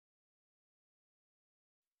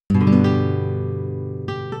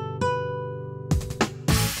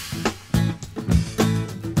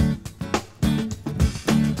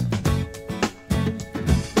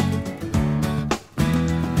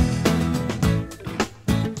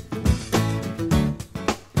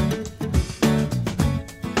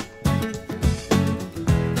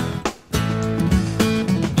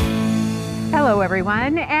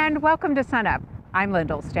everyone, and welcome to Sunup. I'm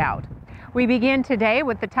Lyndall Stout. We begin today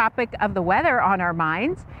with the topic of the weather on our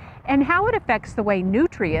minds and how it affects the way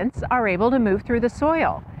nutrients are able to move through the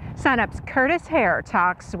soil. Sunup's Curtis Hare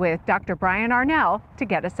talks with Dr. Brian Arnall to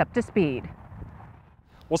get us up to speed.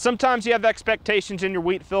 Well, sometimes you have expectations in your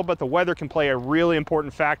wheat field, but the weather can play a really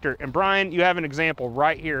important factor. And Brian, you have an example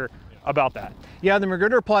right here about that. Yeah, the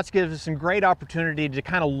McGruder plots give us some great opportunity to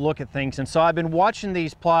kind of look at things. And so I've been watching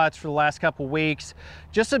these plots for the last couple of weeks,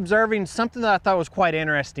 just observing something that I thought was quite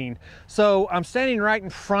interesting. So I'm standing right in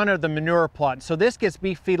front of the manure plot. So this gets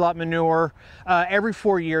beef feedlot manure every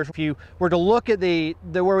 4 years. If you were to look at the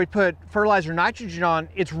where we put fertilizer nitrogen on,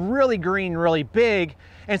 it's really green, really big.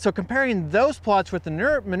 And so comparing those plots with the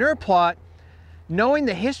manure plot, knowing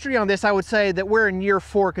the history on this, I would say that we're in year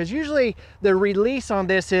 4, because usually the release on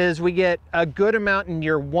this is we get a good amount in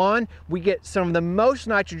year 1, we get some of the most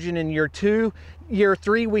nitrogen in year 2, year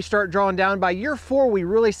 3 we start drawing down. By year 4 we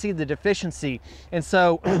really see the deficiency. And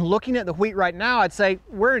so looking at the wheat right now, I'd say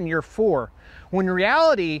we're in year 4, when in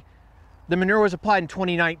reality the manure was applied in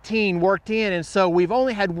 2019, worked in, and so we've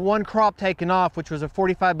only had one crop taken off, which was a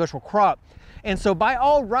 45 bushel crop. And so by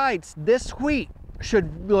all rights, this wheat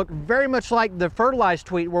should look very much like the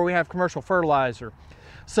fertilized wheat where we have commercial fertilizer.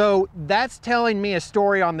 So that's telling me a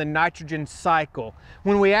story on the nitrogen cycle.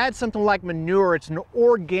 When we add something like manure, it's an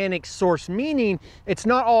organic source, meaning it's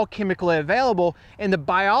not all chemically available, and the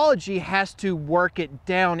biology has to work it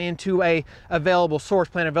down into a available source,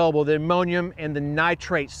 plant available, the ammonium and the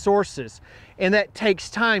nitrate sources. And that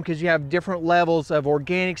takes time because you have different levels of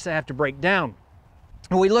organics that have to break down.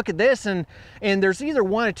 We look at this and there's either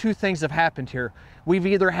one or two things have happened here. We've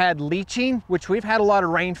either had leaching, which we've had a lot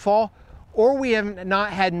of rainfall, or we have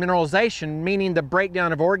not had mineralization, meaning the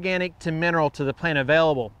breakdown of organic to mineral to the plant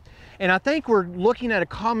available. And I think we're looking at a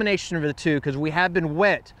combination of the two because we have been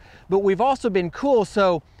wet, but we've also been cool.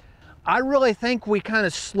 So I really think we kind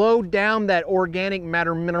of slowed down that organic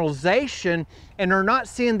matter mineralization and are not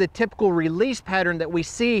seeing the typical release pattern that we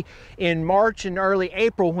see in March and early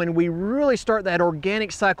April when we really start that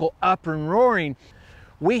organic cycle up and roaring.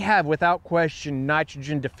 We have, without question,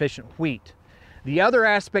 nitrogen deficient wheat. The other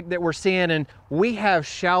aspect that we're seeing, and we have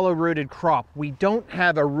shallow rooted crop. We don't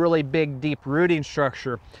have a really big, deep rooting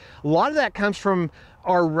structure. A lot of that comes from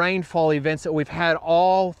our rainfall events that we've had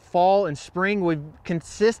all fall and spring. We've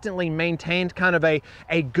consistently maintained kind of a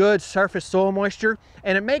good surface soil moisture,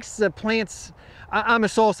 and it makes the plants, I'm a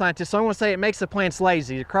soil scientist, so I'm gonna say it makes the plants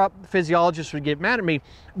lazy. The crop physiologists would get mad at me,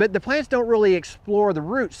 but the plants don't really explore the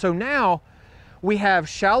roots. So now we have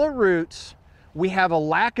shallow roots, we have a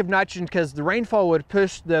lack of nitrogen because the rainfall would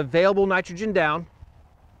push the available nitrogen down.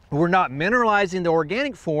 We're not mineralizing the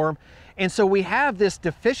organic form, and so we have this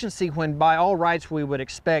deficiency when by all rights we would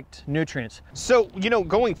expect nutrients. So,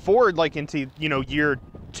 going forward, like into, year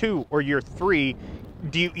 2 or year 3,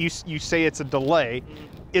 do you say it's a delay?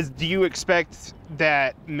 Do you expect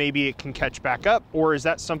that maybe it can catch back up, or is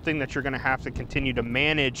that something that you're going to have to continue to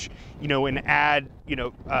manage, and add,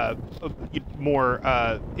 more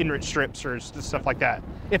enriched strips or stuff like that?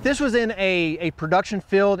 If this was in a production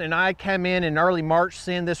field and I came in early March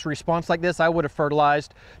seeing this response like this, I would have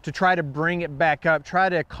fertilized to try to bring it back up, try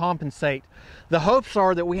to compensate. The hopes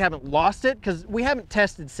are that we haven't lost it, because we haven't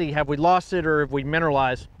tested to see have we lost it or have we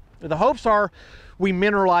mineralized. The hopes are we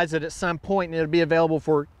mineralize it at some point and it'll be available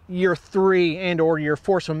for year 3 and or year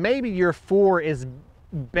 4. So maybe year 4 is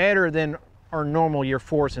better than our normal year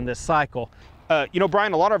 4s in this cycle.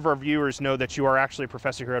 Brian, a lot of our viewers know that you are actually a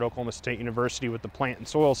professor here at Oklahoma State University with the Plant and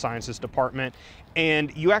Soil Sciences Department,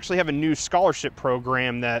 and you actually have a new scholarship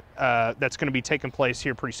program that that's going to be taking place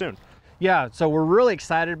here pretty soon. Yeah, so we're really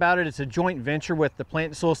excited about it. It's a joint venture with the Plant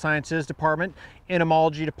and Soil Sciences Department,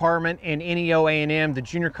 Entomology Department, and NEO A&M, the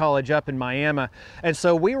junior college up in Miami. And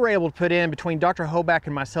so we were able to put in, between Dr. Hoback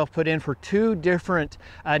and myself, put in for 2 different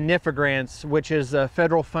NIFA grants, which is a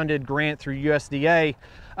federal funded grant through USDA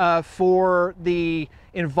for the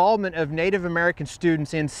involvement of Native American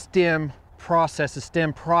students in STEM process, a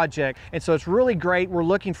STEM project. And so it's really great. We're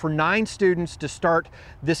looking for 9 students to start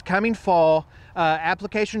this coming fall.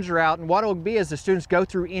 Applications are out, and what it will be is the students go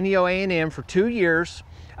through NEO A&M for 2 years.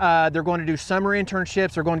 They're going to do summer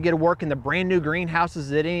internships. They're going to get to work in the brand new greenhouses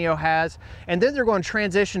that NEO has, and then they're going to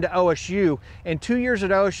transition to OSU. In 2 years at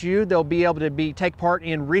OSU, they'll be able to take part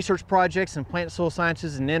in research projects in plant and soil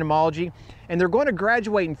sciences and entomology. and they're going to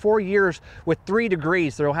graduate in 4 years with 3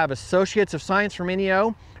 degrees. They'll have Associates of Science from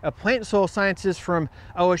NEO, a Plant and Soil Sciences from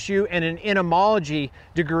OSU, and an entomology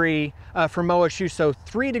degree from OSU. So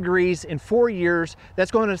 3 degrees in 4 years.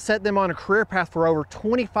 That's going to set them on a career path for over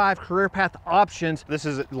 25 career path options. This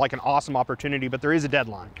is like an awesome opportunity, but there is a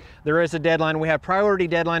deadline. There is a deadline. We have priority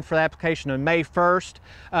deadline for the application on May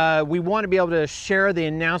 1st. We want to be able to share the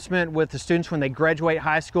announcement with the students when they graduate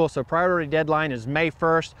high school. So priority deadline is May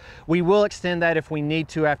 1st. We will extend that if we need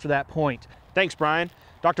to after that point. Thanks, Brian.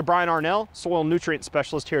 Dr. Brian Arnall, Soil Nutrient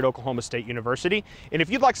Specialist here at Oklahoma State University. And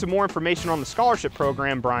if you'd like some more information on the scholarship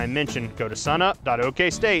program Brian mentioned, go to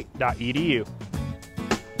sunup.okstate.edu.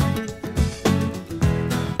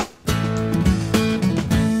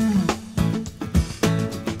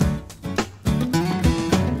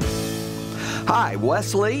 Hi,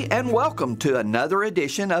 Wes Lee, and welcome to another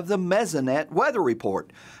edition of the Mesonet Weather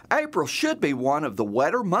Report. April should be one of the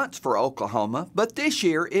wetter months for Oklahoma, but this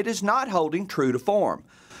year it is not holding true to form.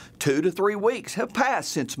 2 to 3 weeks have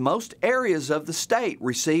passed since most areas of the state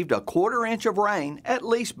received a 1/4 inch of rain at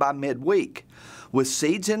least by midweek. With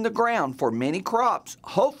seeds in the ground for many crops,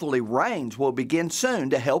 hopefully rains will begin soon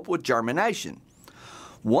to help with germination.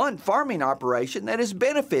 One farming operation that has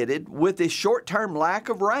benefited with this short-term lack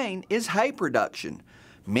of rain is hay production.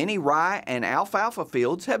 Many rye and alfalfa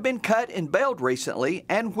fields have been cut and baled recently,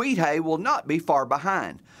 and wheat hay will not be far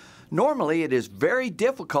behind. Normally, it is very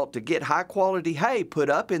difficult to get high-quality hay put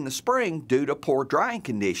up in the spring due to poor drying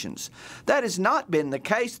conditions. That has not been the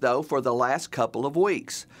case, though, for the last couple of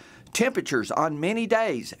weeks. Temperatures on many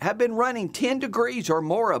days have been running 10 degrees or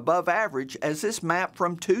more above average, as this map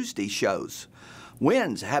from Tuesday shows.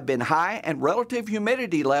 Winds have been high and relative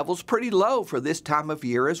humidity levels pretty low for this time of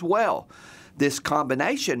year as well. This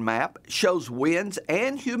combination map shows winds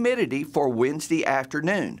and humidity for Wednesday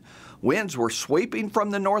afternoon. Winds were sweeping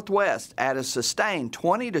from the northwest at a sustained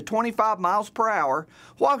 20 to 25 miles per hour,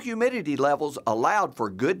 while humidity levels allowed for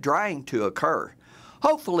good drying to occur.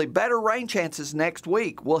 Hopefully, better rain chances next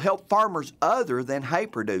week will help farmers other than hay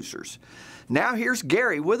producers. Now here's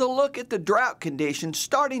Gary with a look at the drought conditions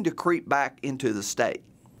starting to creep back into the state.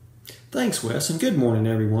 Thanks, Wes, and good morning,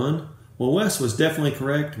 everyone. Well, Wes was definitely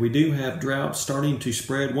correct. We do have drought starting to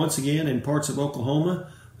spread once again in parts of Oklahoma.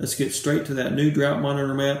 Let's get straight to that new drought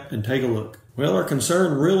monitor map and take a look. Well, our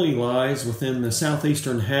concern really lies within the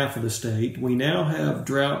southeastern half of the state. We now have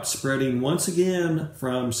drought spreading once again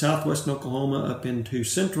from southwestern Oklahoma up into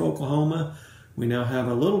central Oklahoma. We now have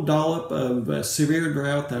a little dollop of severe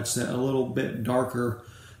drought, that's a little bit darker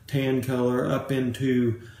tan color, up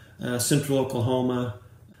into central Oklahoma.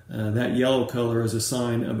 That yellow color is a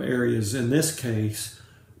sign of areas, in this case,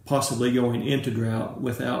 possibly going into drought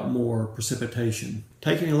without more precipitation.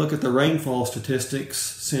 Taking a look at the rainfall statistics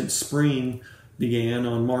since spring began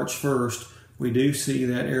on March 1st, we do see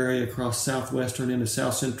that area across southwestern into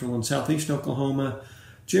south central and southeast Oklahoma,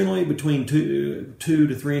 generally between 2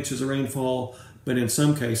 to 3 inches of rainfall, but in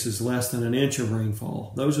some cases less than an inch of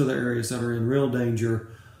rainfall. Those are the areas that are in real danger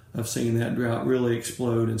of seeing that drought really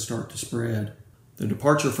explode and start to spread. The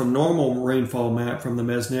departure from normal rainfall map from the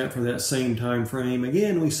Mesonet for that same time frame,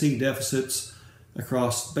 again we see deficits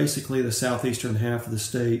across basically the southeastern half of the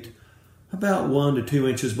state, about 1 to 2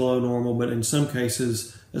 inches below normal, but in some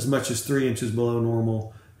cases as much as 3 inches below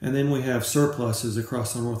normal. And then we have surpluses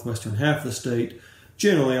across the northwestern half of the state,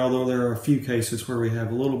 generally, although there are a few cases where we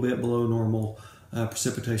have a little bit below normal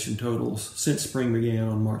precipitation totals since spring began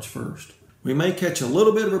on March 1st. We may catch a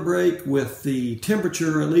little bit of a break with the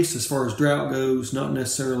temperature, at least as far as drought goes, not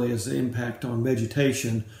necessarily as an impact on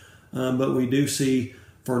vegetation, but we do see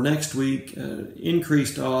for next week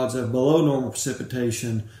increased odds of below normal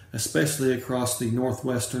precipitation, especially across the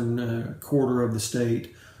northwestern quarter of the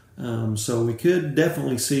state. So we could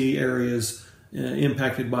definitely see areas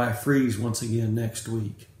impacted by a freeze once again next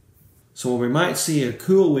week. So we might see a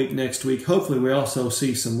cool week next week. Hopefully we also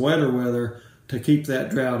see some wetter weather to keep that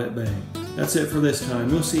drought at bay. That's it for this time.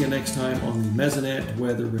 We'll see you next time on the Mesonet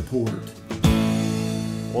Weather Report.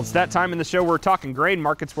 Well, it's that time in the show where we're talking grain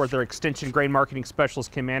markets with our Extension Grain Marketing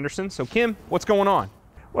Specialist, Kim Anderson. So Kim, what's going on?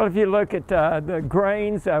 Well, if you look at the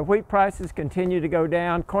grains, wheat prices continue to go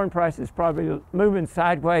down. Corn prices probably moving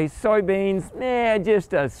sideways. Soybeans,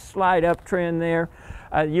 just a slight uptrend there.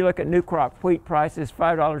 You look at new crop wheat prices,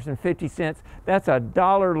 $5.50. That's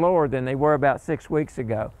 $1 lower than they were about 6 weeks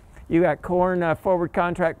ago. You got corn forward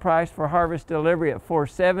contract price for harvest delivery at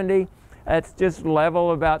 $4.70. That's just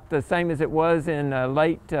level, about the same as it was in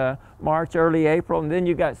late March, early April. And then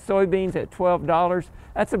you got soybeans at $12.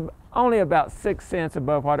 That's only about 6 cents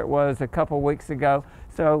above what it was a couple weeks ago.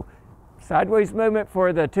 So Sideways movement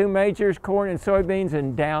for the two majors, corn and soybeans,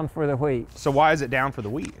 and down for the wheat. So why is it down for the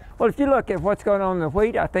wheat? Well, if you look at what's going on in the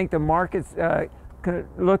wheat, I think the market's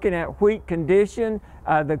looking at wheat condition.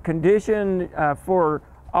 The condition for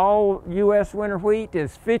all U.S. winter wheat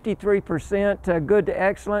is 53% good to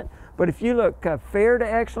excellent. But if you look fair to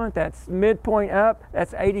excellent, that's midpoint up,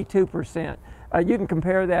 that's 82%. You can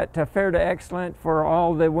compare that to fair to excellent for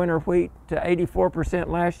all the winter wheat to 84%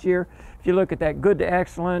 last year. If you look at that good to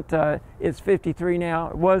excellent, it's 53 now.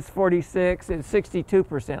 It was 46, it's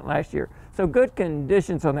 62% last year. So good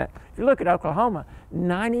conditions on that. If you look at Oklahoma,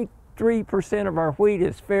 93% of our wheat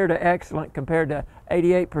is fair to excellent compared to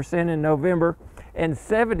 88% in November, and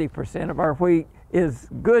 70% of our wheat is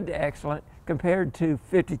good to excellent compared to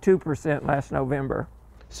 52% last November.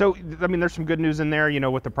 So, I mean, there's some good news in there, you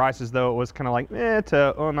know, with the prices, though. It was kind of like,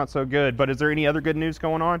 to, oh, not so good. But is there any other good news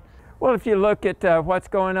going on? Well, if you look at what's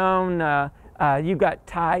going on, you've got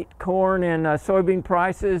tight corn and soybean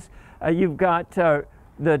prices. You've got to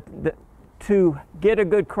get a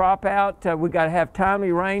good crop out, we've got to have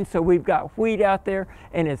timely rain, so we've got wheat out there,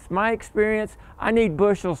 and it's my experience, I need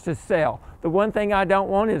bushels to sell. The one thing I don't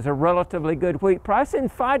want is a relatively good wheat price, and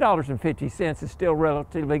 $5.50 is still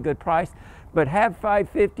relatively good price, but have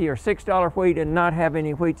 $5.50 or $6 wheat and not have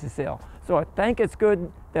any wheat to sell. So I think it's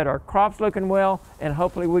good that our crop's looking well, and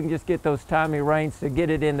hopefully we can just get those timely rains to get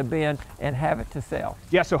it in the bin and have it to sell.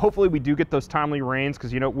 Yeah, so hopefully we do get those timely rains,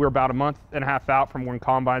 because, you know, we're about a month and a half out from when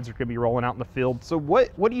combines are going to be rolling out in the field. So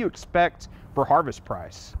what do you expect for harvest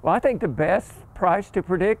price? Well, I think the best price to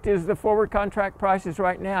predict is the forward contract prices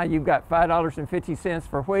right now. You've got $5.50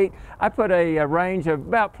 for wheat. I put a range of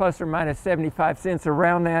about plus or minus 75 cents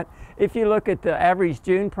around that. If you look at the average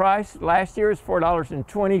June price, last year is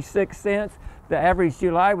 $4.26. The average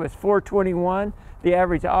July was $4.21. The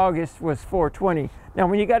average August was $4.20. Now,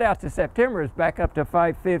 when you got out to September, it's back up to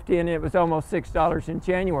 $5.50, and it was almost $6 in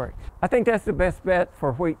January. I think that's the best bet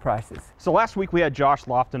for wheat prices. So last week we had Josh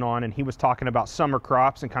Lofton on, and he was talking about summer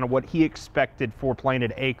crops and kind of what he expected for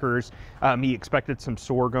planted acres. He expected some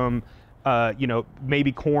sorghum, you know,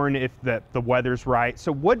 maybe corn if the weather's right.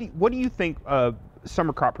 So what do you think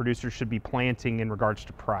summer crop producers should be planting in regards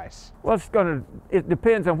to price? Well, it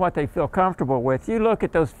depends on what they feel comfortable with. You look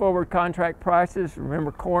at those forward contract prices.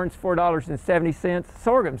 Remember, corn's $4.70,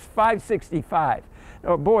 sorghum's $5.65.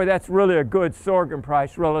 Oh boy, that's really a good sorghum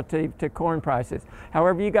price relative to corn prices.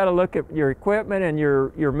 However, you got to look at your equipment and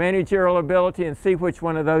your managerial ability and see which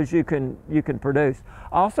one of those you can produce.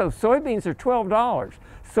 Also, soybeans are $12.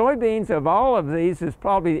 Soybeans of all of these has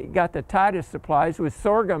probably got the tightest supplies, with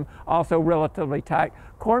sorghum also relatively tight.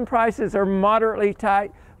 Corn prices are moderately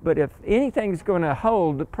tight, but if anything's going to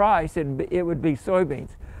hold the price, it would be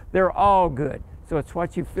soybeans. They're all good. So it's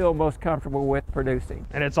what you feel most comfortable with producing.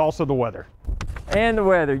 And it's also the weather. And the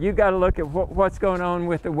weather. You got to look at what's going on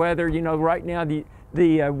with the weather. You know, right now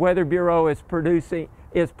the Weather Bureau is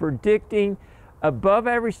predicting above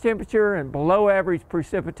average temperature and below average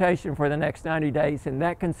precipitation for the next 90 days. And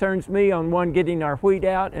that concerns me on one, getting our wheat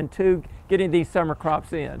out, and two, getting these summer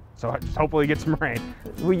crops in. So hopefully get some rain.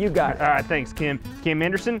 Well, you got it. All right, thanks, Kim. Kim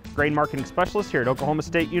Anderson, Grain Marketing Specialist here at Oklahoma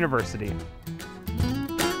State University.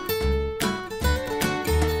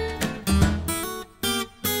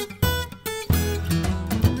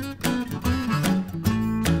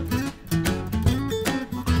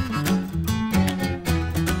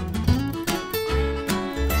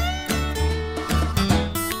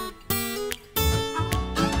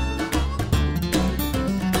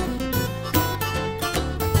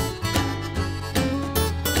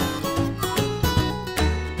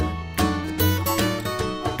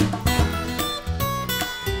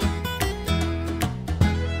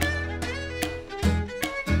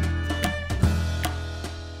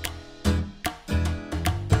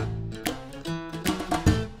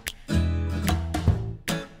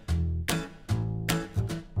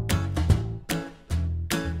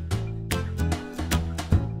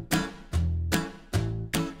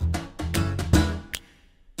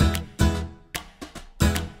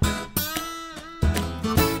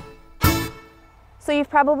 So you've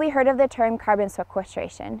probably heard of the term carbon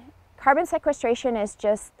sequestration. Carbon sequestration is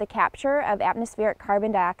just the capture of atmospheric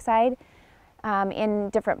carbon dioxide in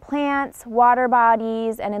different plants, water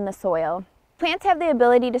bodies, and in the soil. Plants have the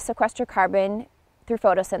ability to sequester carbon through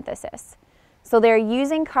photosynthesis. So they're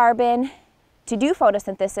using carbon to do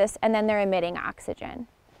photosynthesis, and then they're emitting oxygen.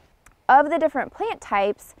 Of the different plant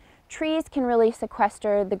types, trees can really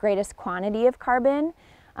sequester the greatest quantity of carbon.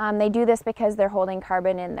 They do this because they're holding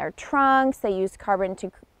carbon in their trunks. They use carbon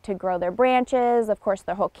to grow their branches. Of course,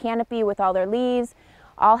 their whole canopy with all their leaves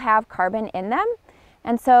all have carbon in them.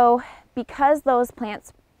 And so because those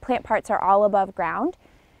plants plant parts are all above ground,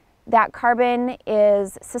 that carbon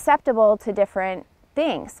is susceptible to different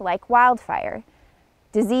things like wildfire,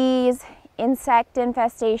 disease, insect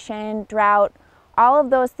infestation, drought. All of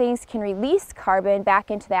those things can release carbon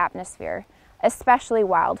back into the atmosphere, especially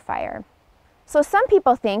wildfire. So some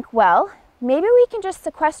people think, well, maybe we can just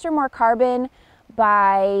sequester more carbon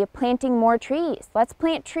by planting more trees. Let's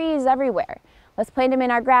plant trees everywhere. Let's plant them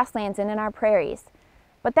in our grasslands and in our prairies.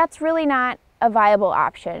 But that's really not a viable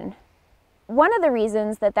option. One of the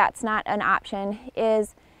reasons that that's not an option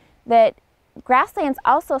is that grasslands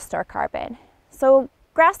also store carbon. So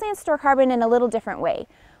grasslands store carbon in a little different way.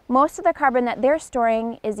 Most of the carbon that they're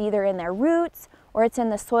storing is either in their roots or it's in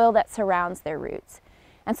the soil that surrounds their roots.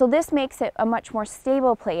 And so this makes it a much more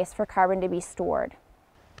stable place for carbon to be stored.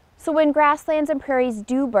 So when grasslands and prairies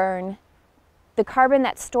do burn, the carbon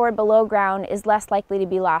that's stored below ground is less likely to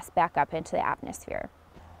be lost back up into the atmosphere.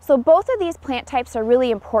 So both of these plant types are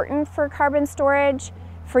really important for carbon storage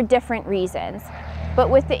for different reasons. But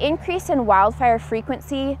with the increase in wildfire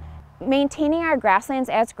frequency, maintaining our grasslands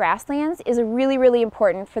as grasslands is really, really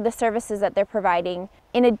important for the services that they're providing,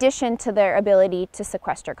 in addition to their ability to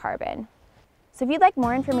sequester carbon. So if you'd like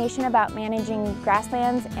more information about managing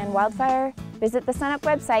grasslands and wildfire, visit the Sunup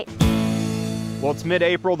website. Well, it's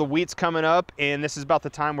mid-April, the wheat's coming up, and this is about the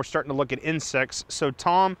time we're starting to look at insects. So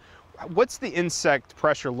Tom, what's the insect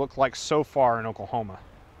pressure look like so far in Oklahoma?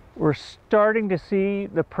 We're starting to see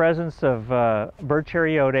the presence of bird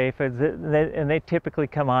cherry-oat aphids, and they typically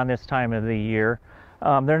come on this time of the year.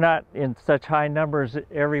 They're not in such high numbers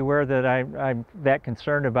everywhere that I'm that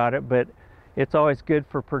concerned about it, but it's always good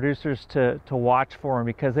for producers to watch for them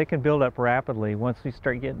because they can build up rapidly once we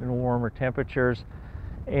start getting into warmer temperatures.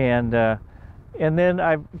 And then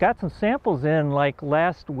I've got some samples in like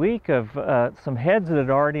last week of some heads that had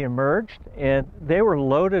already emerged, and they were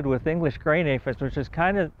loaded with English grain aphids, which is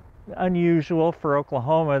kind of unusual for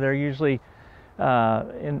Oklahoma. They're usually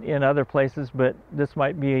in other places, but this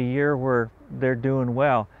might be a year where they're doing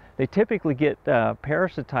well. They typically get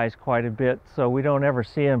parasitized quite a bit, so we don't ever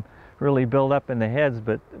see them really build up in the heads,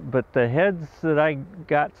 but the heads that I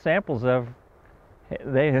got samples of,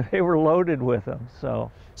 they were loaded with them. So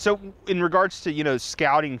in regards to,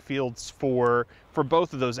 scouting fields for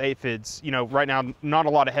both of those aphids, right now not a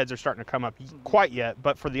lot of heads are starting to come up quite yet,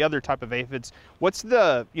 but for the other type of aphids, what's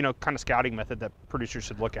the, kind of scouting method that producers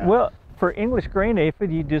should look at? Well, for English grain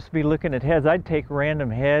aphid, you'd just be looking at heads. I'd take random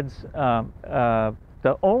heads.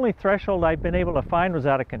 The only threshold I've been able to find was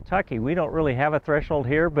out of Kentucky. We don't really have a threshold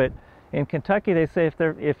here, but in Kentucky, they say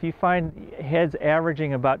if you find heads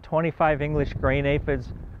averaging about 25 English grain aphids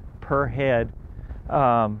per head,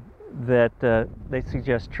 that they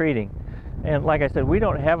suggest treating. And like I said, we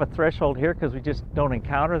don't have a threshold here because we just don't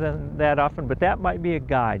encounter them that often, but that might be a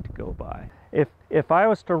guide to go by. If I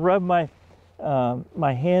was to rub my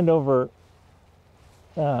hand over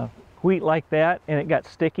wheat like that and it got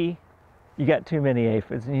sticky, you got too many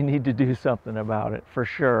aphids and you need to do something about it for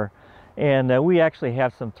sure. And we actually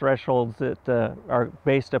have some thresholds that are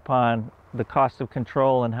based upon the cost of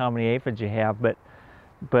control and how many aphids you have, but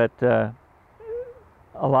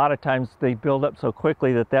a lot of times they build up so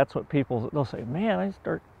quickly that that's what they'll say, man,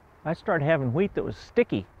 I start having wheat that was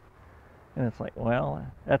sticky. And it's like, well,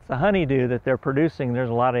 that's the honeydew that they're producing. There's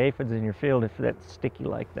a lot of aphids in your field if that's sticky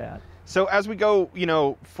like that. So as we go,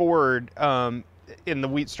 forward, and the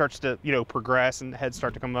wheat starts to, progress and the heads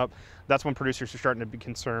start to come up, that's when producers are starting to be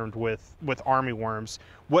concerned with armyworms.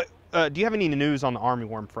 What do you have any news on the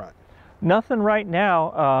armyworm front? Nothing right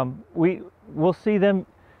now. We'll see them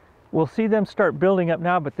start building up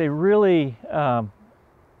now, but they really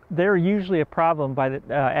they're usually a problem by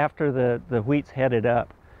after the wheat's headed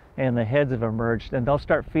up and the heads have emerged, and they'll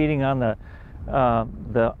start feeding on the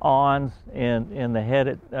awns and the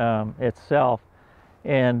head itself.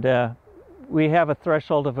 And we have a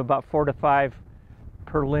threshold of about 4 to 5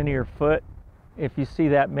 per linear foot. If you see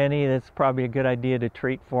that many, that's probably a good idea to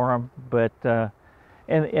treat for them. But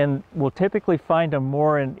and we'll typically find them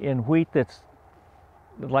more in wheat that's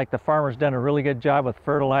like the farmer's done a really good job with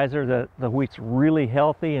fertilizer. The wheat's really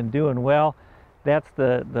healthy and doing well. That's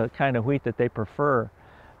the kind of wheat that they prefer.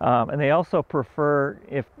 And they also prefer,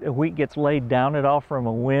 if a wheat gets laid down at all from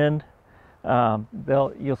a wind, you'll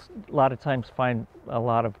a lot of times find a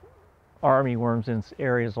lot of armyworms in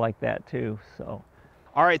areas like that too. So,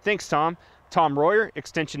 all right, thanks, Tom. Tom Royer,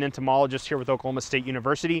 Extension Entomologist here with Oklahoma State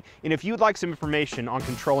University. And if you'd like some information on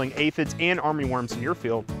controlling aphids and armyworms in your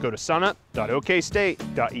field, go to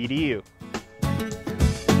sunup.okstate.edu.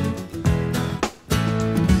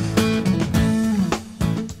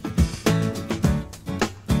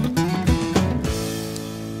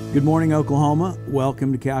 Good morning, Oklahoma.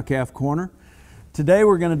 Welcome to Cow-Calf Corner. Today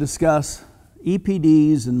we're going to discuss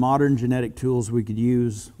EPDs and modern genetic tools we could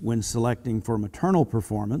use when selecting for maternal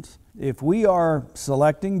performance. If we are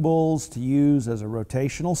selecting bulls to use as a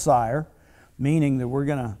rotational sire, meaning that we're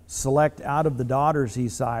going to select out of the daughters he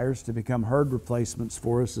sires to become herd replacements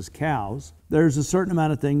for us as cows, there's a certain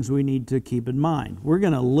amount of things we need to keep in mind. We're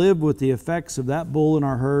going to live with the effects of that bull in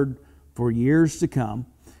our herd for years to come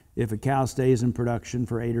if a cow stays in production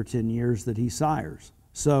for 8 or 10 years that he sires.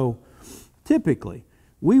 So typically,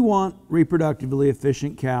 we want reproductively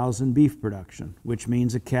efficient cows in beef production, which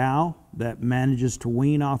means a cow that manages to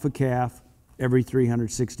wean off a calf every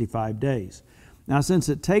 365 days. Now, since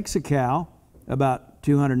it takes a cow about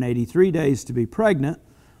 283 days to be pregnant,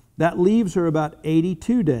 that leaves her about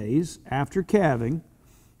 82 days after calving,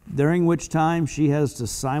 during which time she has to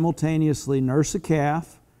simultaneously nurse a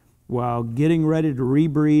calf while getting ready to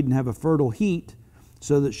rebreed and have a fertile heat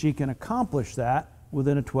so that she can accomplish that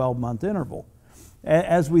within a 12-month interval.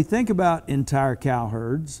 As we think about entire cow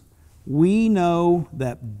herds, we know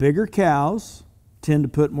that bigger cows tend to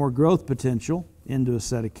put more growth potential into a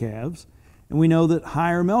set of calves, and we know that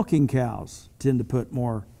higher milking cows tend to put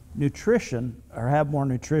more nutrition or have more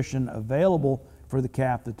nutrition available for the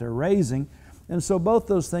calf that they're raising. And so both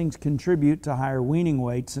those things contribute to higher weaning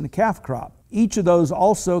weights in a calf crop. Each of those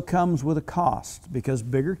also comes with a cost because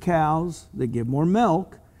bigger cows that give more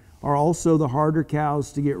milk are also the harder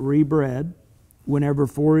cows to get rebred whenever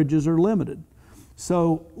forages are limited.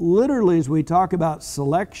 So literally, as we talk about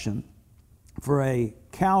selection for a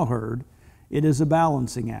cow herd, it is a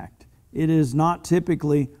balancing act. It is not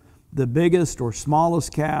typically the biggest or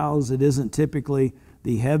smallest cows. It isn't typically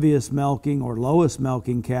the heaviest milking or lowest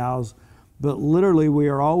milking cows. But literally, we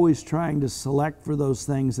are always trying to select for those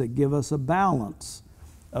things that give us a balance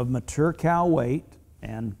of mature cow weight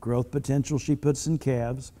and growth potential she puts in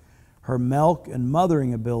calves, her milk and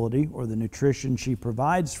mothering ability, or the nutrition she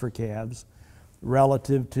provides for calves,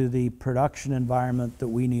 relative to the production environment that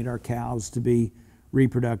we need our cows to be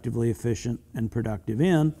reproductively efficient and productive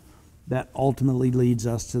in. That ultimately leads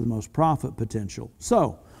us to the most profit potential.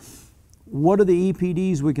 So, what are the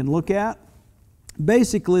EPDs we can look at?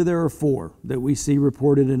 Basically, there are 4 that we see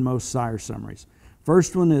reported in most sire summaries.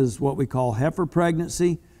 First one is what we call heifer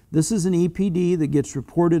pregnancy. This is an EPD that gets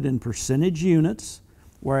reported in percentage units,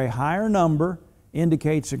 where a higher number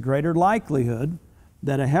indicates a greater likelihood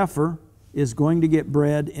that a heifer is going to get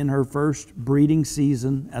bred in her first breeding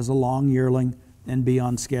season as a long yearling and be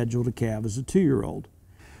on schedule to calve as a 2-year-old.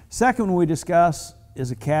 Second one we discuss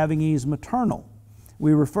is a calving ease maternal.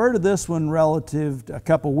 We refer to this one relative to a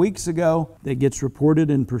couple weeks ago that gets reported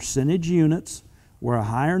in percentage units, where a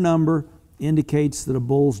higher number indicates that a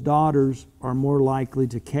bull's daughters are more likely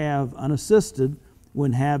to calve unassisted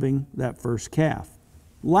when having that first calf.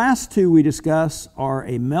 Last 2 we discuss are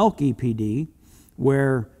a milk EPD,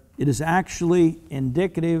 where it is actually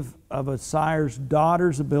indicative of a sire's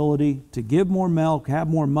daughter's ability to give more milk, have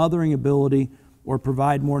more mothering ability, or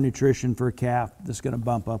provide more nutrition for a calf that's going to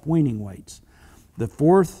bump up weaning weights. The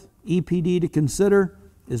 4th EPD to consider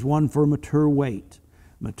is one for mature weight.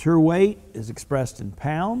 Mature weight is expressed in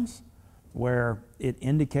pounds, where it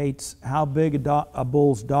indicates how big a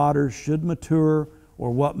bull's daughters should mature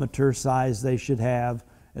or what mature size they should have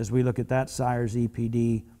as we look at that sire's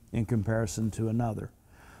EPD in comparison to another.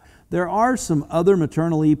 There are some other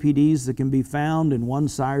maternal EPDs that can be found in one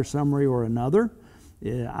sire summary or another.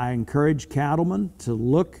 I encourage cattlemen to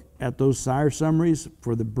look at those sire summaries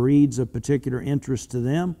for the breeds of particular interest to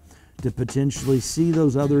them to potentially see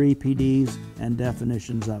those other EPDs and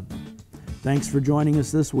definitions of them. Thanks for joining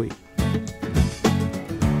us this week.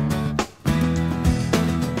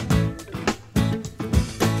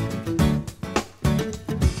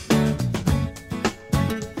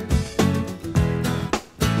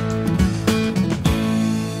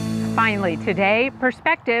 Finally, today,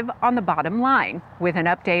 perspective on the bottom line with an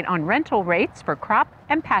update on rental rates for crop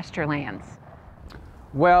and pasture lands.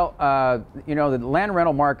 Well, you know, the land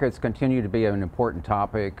rental markets continue to be an important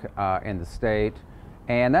topic in the state,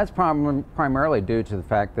 and that's primarily due to the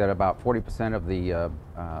fact that about 40% of the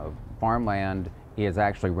farmland is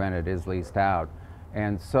actually rented, is leased out.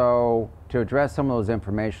 And so to address some of those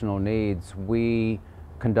informational needs, we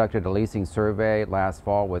conducted a leasing survey last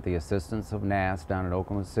fall with the assistance of NASS down in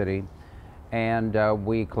Oklahoma City, and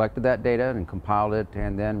we collected that data and compiled it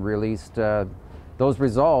and then released those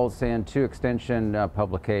results in 2 extension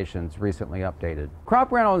publications recently updated.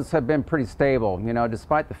 Crop rentals have been pretty stable, you know,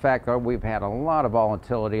 despite the fact that we've had a lot of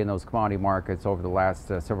volatility in those commodity markets over the last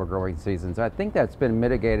several growing seasons. I think that's been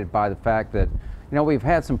mitigated by the fact that, you know, we've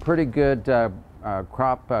had some pretty good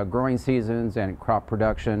crop growing seasons and crop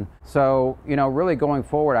production. So, you know, really going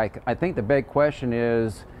forward, I think the big question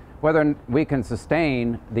is whether we can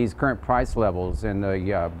sustain these current price levels in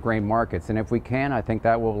the grain markets. And if we can, I think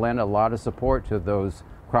that will lend a lot of support to those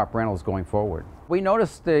crop rentals going forward. We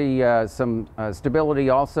noticed some stability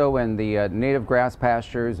also in the native grass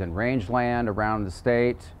pastures and rangeland around the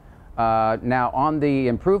state. Now on the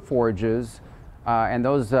improved forages and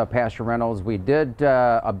those pasture rentals, we did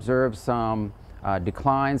observe some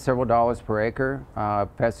declines, several dollars per acre,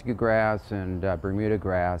 fescue grass and Bermuda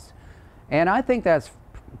grass. And I think that's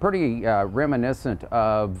pretty reminiscent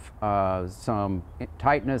of some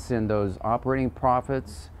tightness in those operating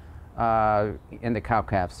profits in the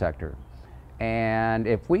cow-calf sector. And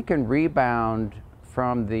if we can rebound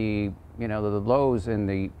from the lows in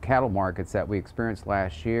the cattle markets that we experienced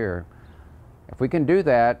last year, if we can do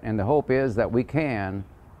that, and the hope is that we can,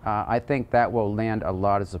 I think that will lend a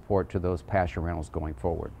lot of support to those pasture rentals going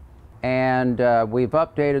forward. And we've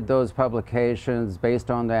updated those publications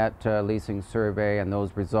based on that leasing survey and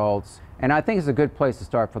those results. And I think it's a good place to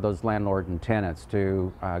start for those landlords and tenants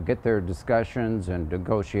to get their discussions and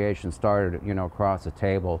negotiations started, you know, across the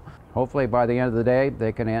table. Hopefully by the end of the day,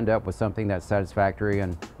 they can end up with something that's satisfactory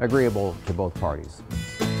and agreeable to both parties.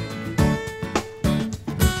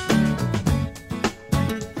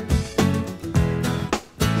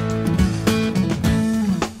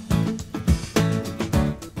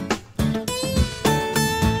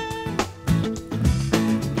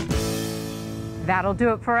 That'll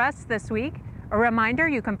do it for us this week. A reminder,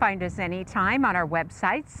 you can find us anytime on our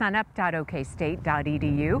website,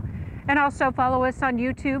 sunup.okstate.edu, and also follow us on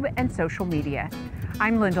YouTube and social media.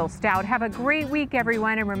 I'm Lyndall Stout. Have a great week,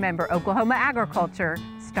 everyone, and remember, Oklahoma agriculture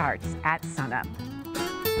starts at sunup.